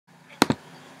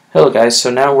Hello guys, so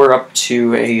now we're up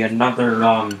to another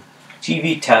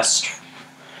TV test,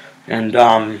 and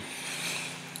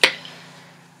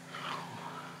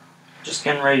just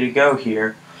getting ready to go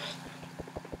here.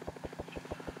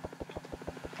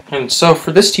 And so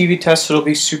for this TV test, it'll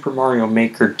be Super Mario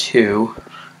Maker 2.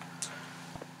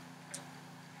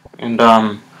 And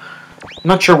I'm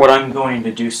not sure what I'm going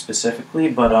to do specifically,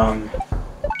 but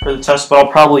for the test, but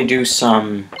I'll probably do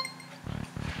some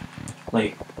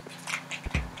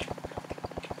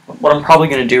what I'm probably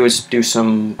going to do is do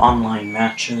some online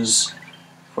matches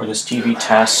for this TV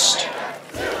test.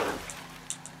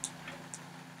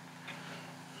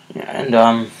 Yeah, and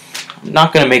I'm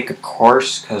not going to make a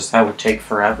course because that would take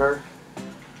forever.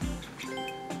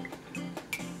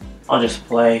 I'll just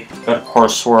play, go to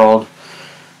Course World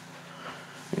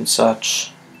and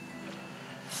such.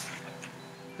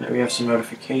 There we have some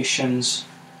notifications.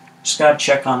 Just gotta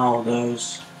check on all of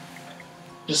those.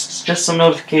 Just some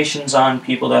notifications on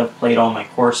people that have played all my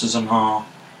courses and all.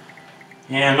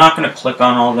 And I'm not going to click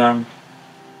on all of them.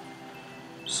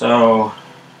 So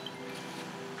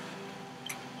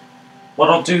what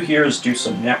I'll do here is do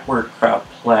some network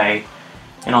play,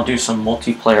 and I'll do some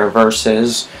multiplayer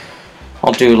versus.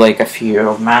 I'll do like a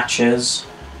few matches.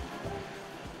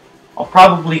 I'll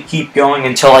probably keep going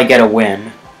until I get a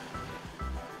win.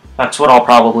 That's what I'll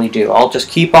probably do. I'll just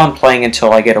keep on playing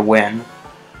until I get a win.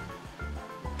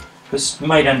 This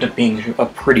might end up being a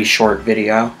pretty short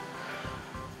video.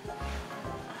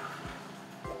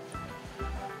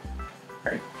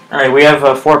 Alright, we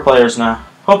have 4 players now.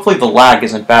 Hopefully the lag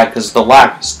isn't bad, because the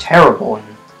lag is terrible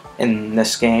in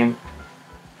this game.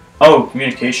 Oh,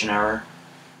 communication error.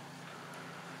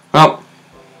 Well,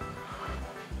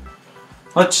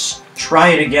 let's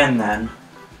try it again then.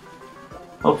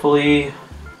 Hopefully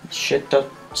shit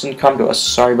doesn't come to us.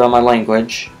 Sorry about my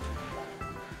language.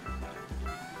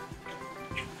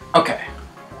 Okay.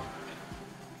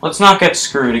 Let's not get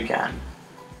screwed again.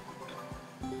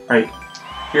 Alright,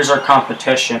 here's our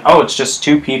competition. Oh, it's just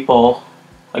 2 people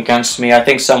against me. I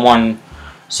think someone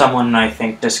I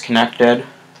think disconnected.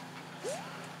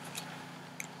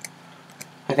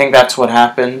 I think that's what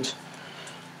happened.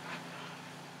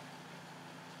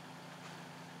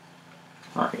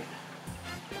 Alright.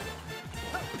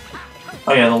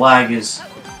 Oh yeah, the lag is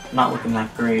not looking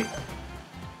that great.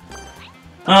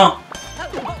 Oh,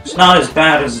 it's not as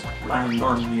bad as mine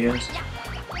normally is.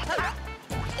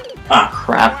 Ah,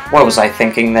 crap. What was I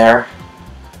thinking there?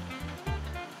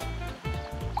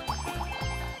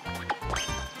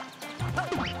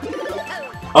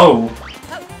 Oh.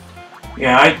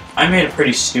 Yeah, I made a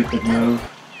pretty stupid move.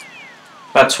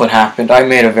 That's what happened. I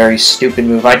made a very stupid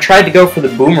move. I tried to go for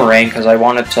the boomerang because I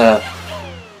wanted to...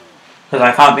 Because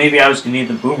I thought maybe I was going to need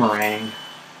the boomerang.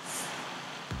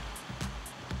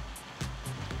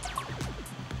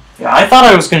 Yeah, I thought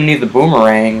I was going to need the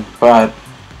boomerang, but...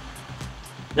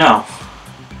 No.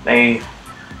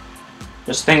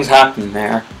 Just things happen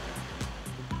there.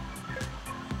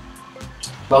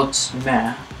 Votes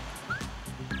meh.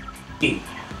 E.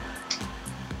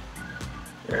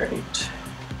 Right.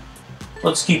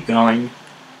 Let's keep going.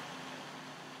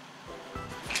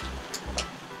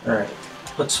 Alright.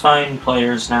 Let's find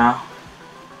players now.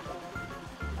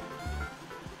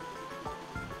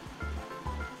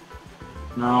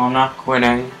 No, I'm not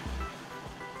quitting.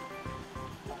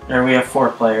 There we have 4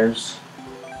 players.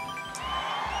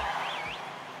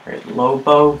 Alright,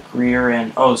 Lobo, Greer,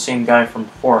 and... Oh, same guy from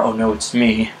before. Oh no, it's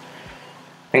me.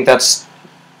 I think that's...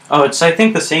 Oh, it's I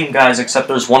think the same guys, except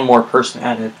there's one more person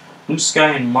added. Blue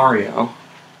Sky and Mario.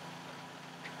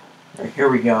 Alright, here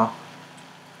we go.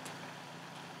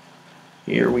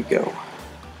 Here we go.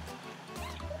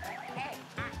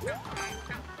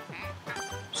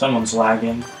 Someone's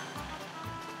lagging.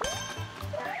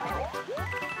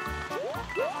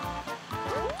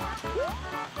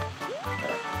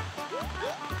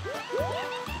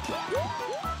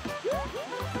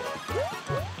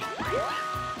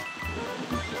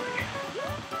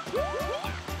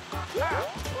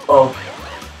 Oh.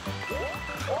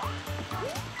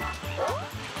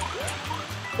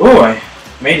 Ooh, I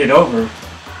made it over.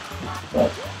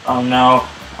 But, oh no.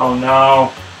 Oh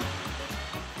no.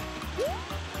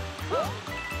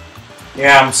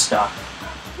 Yeah, I'm stuck.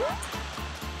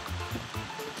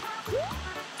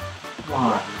 Come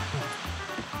on.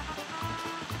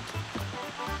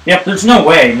 Yep, there's no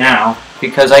way now,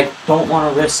 because I don't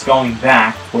want to risk going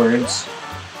backwards.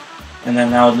 And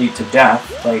then that would lead to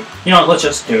death. Like, you know what, let's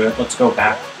just do it. Let's go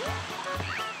back.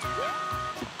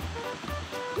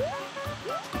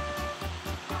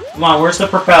 Come on, where's the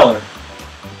propeller?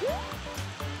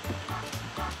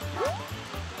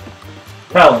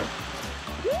 Propeller.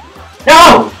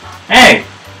 No! Hey!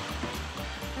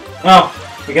 Well,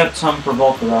 we got some for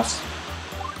both of us.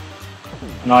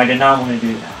 No, I did not want to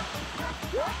do that.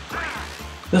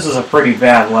 This is a pretty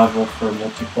bad level for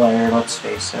multiplayer, let's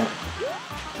face it.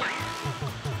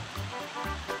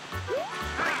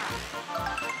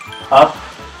 Up.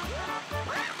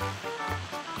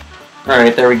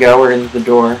 Alright, there we go, we're in the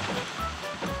door.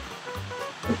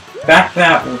 Back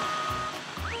that way.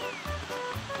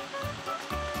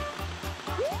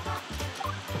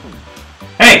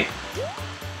 Hey!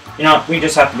 You know, we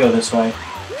just have to go this way.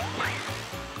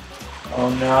 Oh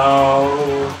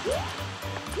no.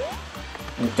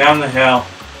 Down the hill.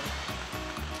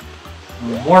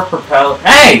 More propeller.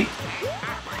 Hey!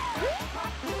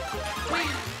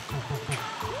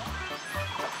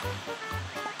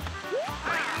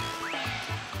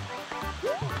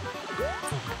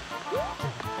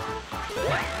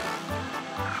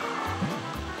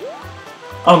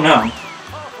 Oh no.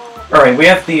 Alright, we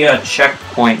have the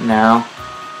checkpoint now.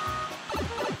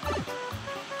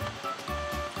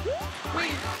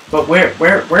 But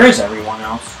where is everyone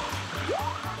else?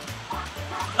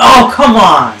 Oh, come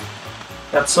on!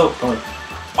 That's so close.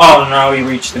 Oh no, he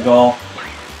reached the goal.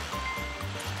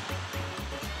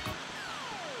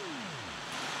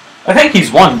 I think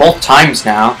he's won both times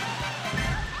now.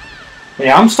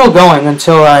 Yeah, I'm still going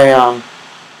until I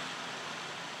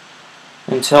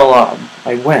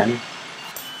win.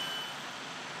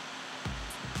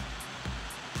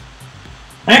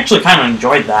 I actually kind of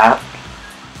enjoyed that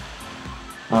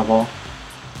level.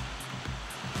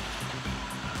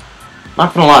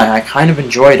 Not gonna lie, I kind of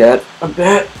enjoyed it a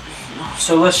bit.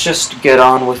 So let's just get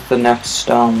on with the next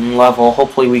level.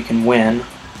 Hopefully we can win.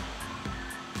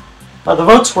 The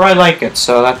votes were I like it,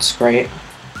 so that's great.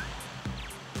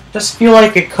 Just feel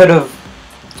like it could have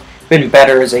been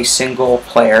better as a single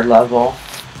player level.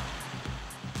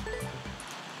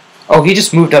 Oh, he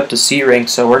just moved up to C rank,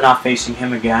 so we're not facing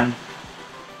him again.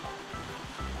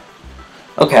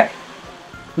 Okay,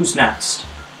 who's next?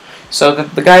 So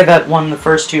the guy that won the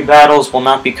first two battles will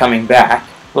not be coming back,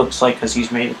 looks like, because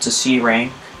he's made it to C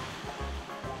rank.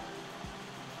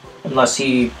 Unless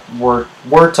he were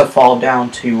to fall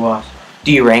down to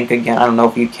D rank again. I don't know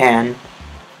if you can.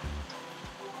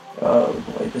 Oh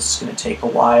boy, this is going to take a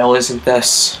while, isn't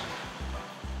this?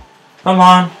 Come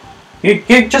on.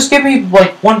 Just give me,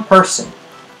 like, one person.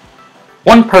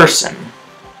 One person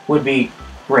would be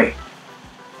great.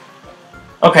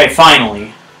 Okay,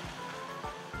 finally.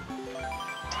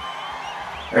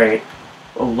 Alright.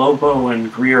 Lobo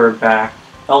and Greer are back.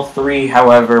 L3,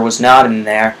 however, was not in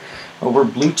there. But we're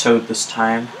Blue Toad this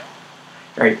time.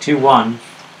 Alright, 2-1.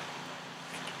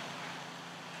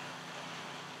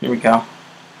 Here we go.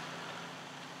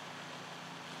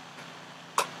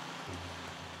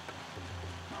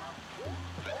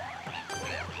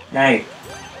 Hey.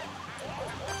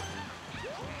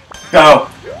 Go!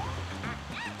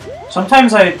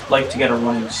 Sometimes I like to get a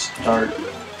running start.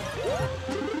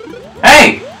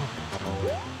 Hey!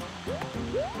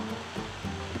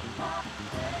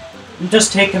 I'm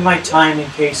just taking my time in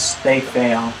case they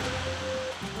fail.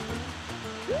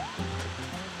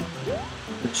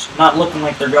 It's not looking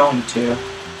like they're going to.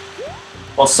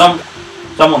 Well,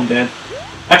 someone did.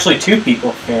 Actually, 2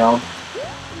 people failed.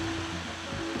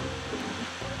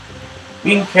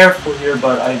 Being careful here,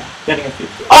 but I'm getting a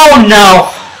feeling. Oh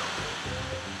no!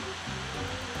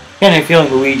 Getting a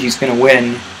feeling Luigi's gonna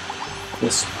win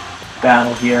this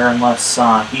battle here unless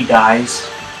he dies.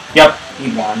 Yep,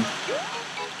 he won.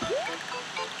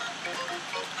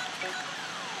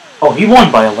 Oh, he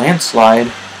won by a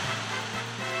landslide.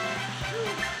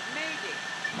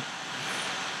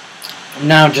 I'm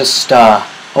now just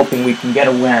hoping we can get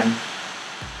a win.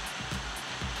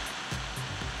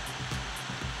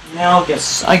 Yeah,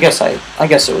 I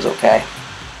guess it was okay.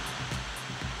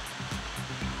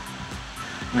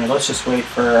 Alright, let's just wait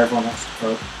for everyone else to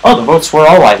vote. Oh, the votes were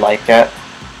all I like it.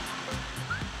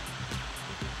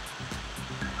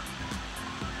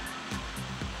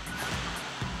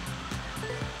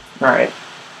 Alright,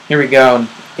 here we go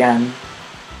again.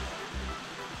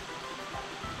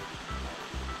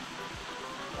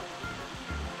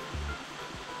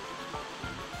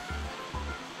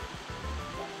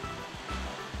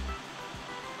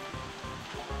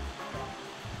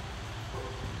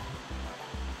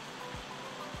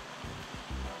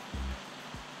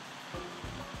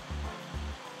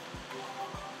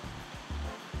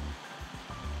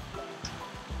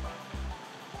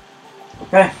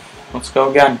 Okay, let's go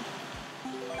again.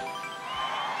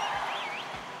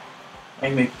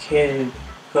 I'm a kid.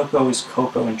 Coco is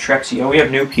Coco and Trexie. Oh, we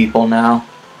have new people now.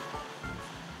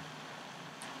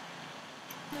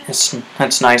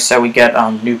 That's nice that we get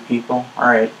new people.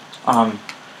 Alright,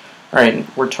 Alright,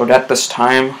 we're Toadette this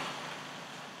time.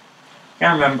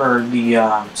 Can't remember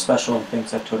the special things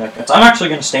that Toadette gets. I'm actually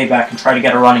going to stay back and try to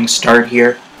get a running start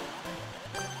here.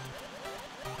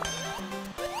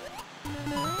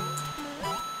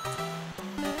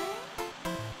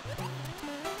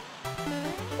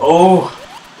 Oh!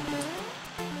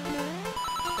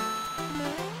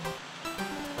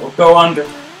 We'll go under.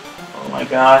 Oh my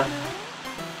god.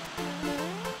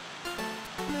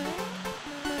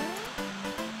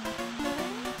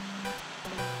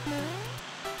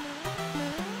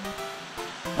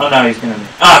 Oh no, he's gonna make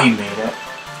it. Oh, he made it.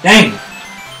 Dang!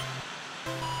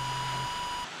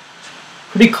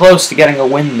 Pretty close to getting a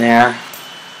win there,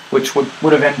 which would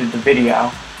have ended the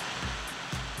video.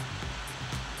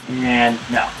 And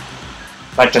no.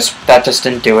 That just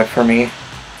didn't do it for me.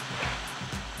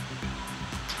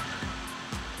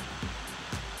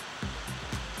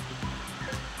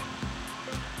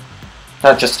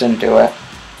 That just didn't do it.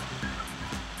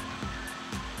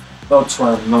 Votes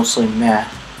were mostly meh.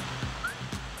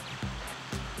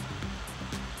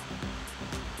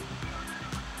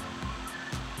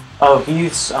 Oh,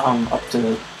 he's up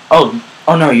to. Oh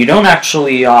no, you don't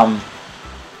actually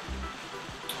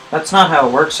That's not how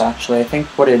it works. Actually, I think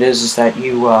what it is that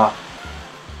you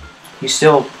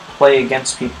still play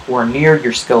against people who are near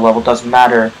your skill level. Doesn't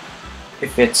matter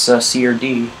if it's C or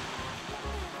D.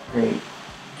 Great.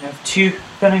 You have two.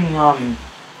 Getting not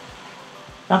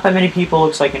that many people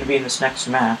looks like going to be in this next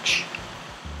match,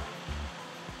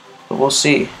 but we'll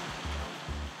see.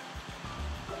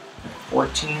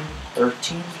 14,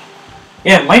 13.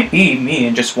 Yeah, it might be me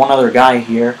and just one other guy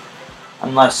here,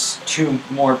 unless two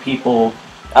more people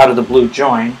out of the blue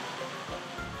join.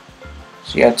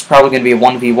 So yeah, it's probably going to be a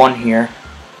 1v1 here.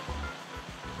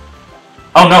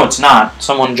 Oh no, it's not.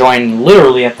 Someone joined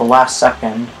literally at the last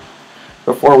second,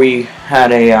 before we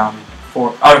had a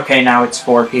okay, now it's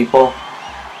 4 people.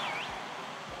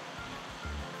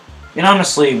 It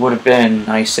honestly would have been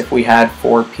nice if we had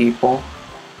 4 people.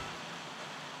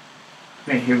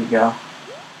 Okay, here we go.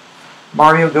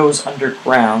 Mario goes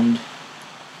underground.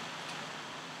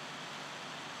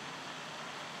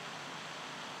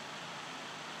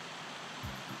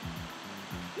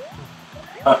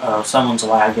 Uh-oh, someone's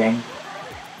lagging.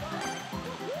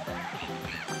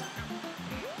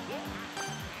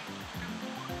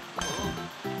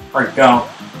 Alright, go.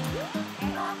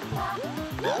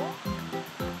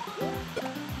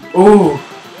 Ooh!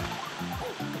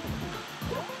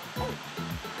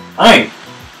 Hey!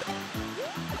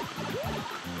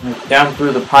 Down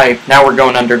through the pipe. Now we're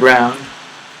going underground.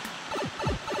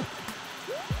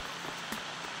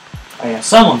 Oh yeah,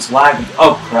 someone's lagging.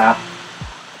 Oh crap.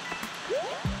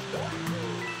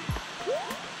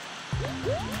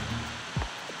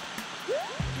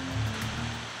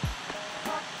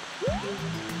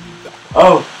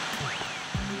 Oh!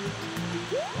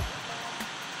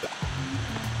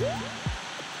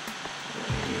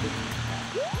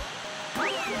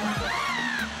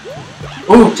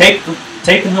 Ooh,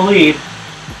 taking the lead.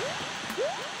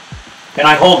 Can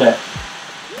I hold it?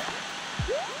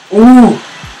 Ooh!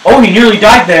 Oh, he nearly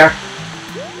died there.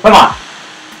 Come on.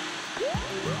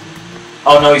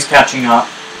 Oh no, he's catching up.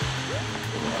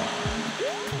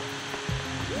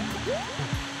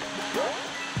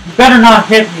 You better not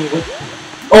hit me with...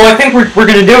 Oh, I think we're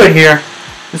gonna do it here.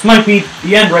 This might be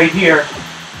the end right here.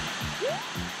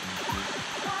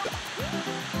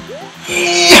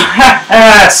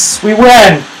 Yes! We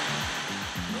win!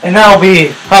 And that'll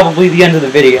be probably the end of the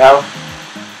video.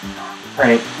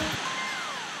 Right.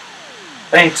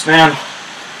 Thanks, man.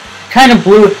 He kind of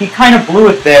blew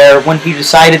it there when he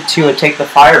decided to take the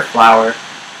fire flower.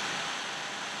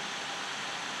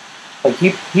 Like,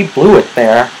 he blew it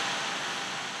there.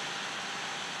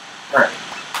 Alright.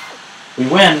 We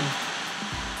win.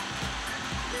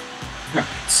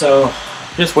 So,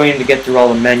 just waiting to get through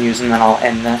all the menus and then I'll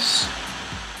end this.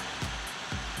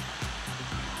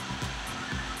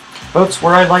 Votes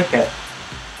where I like it.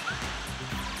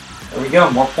 There we go,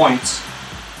 more points.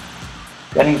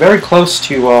 Getting very close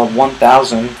to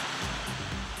 1,000.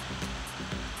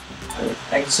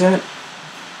 Exit.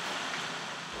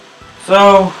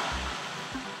 So,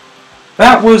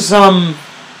 that was a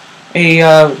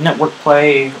network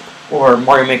play or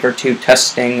Mario Maker 2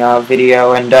 testing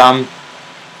video, and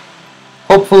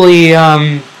hopefully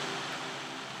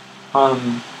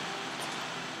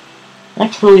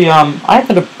actually I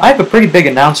have a pretty big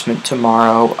announcement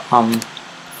tomorrow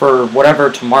for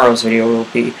whatever tomorrow's video will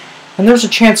be, and there's a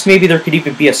chance maybe there could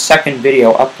even be a second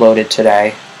video uploaded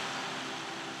today.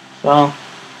 So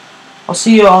I'll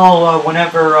see you all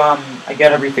whenever I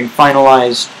get everything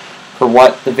finalized for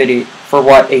what the video for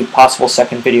what a possible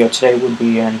second video today would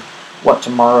be and what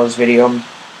tomorrow's video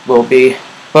will be.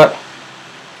 But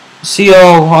see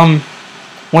you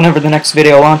whenever the next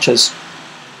video launches.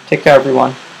 Take care,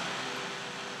 everyone.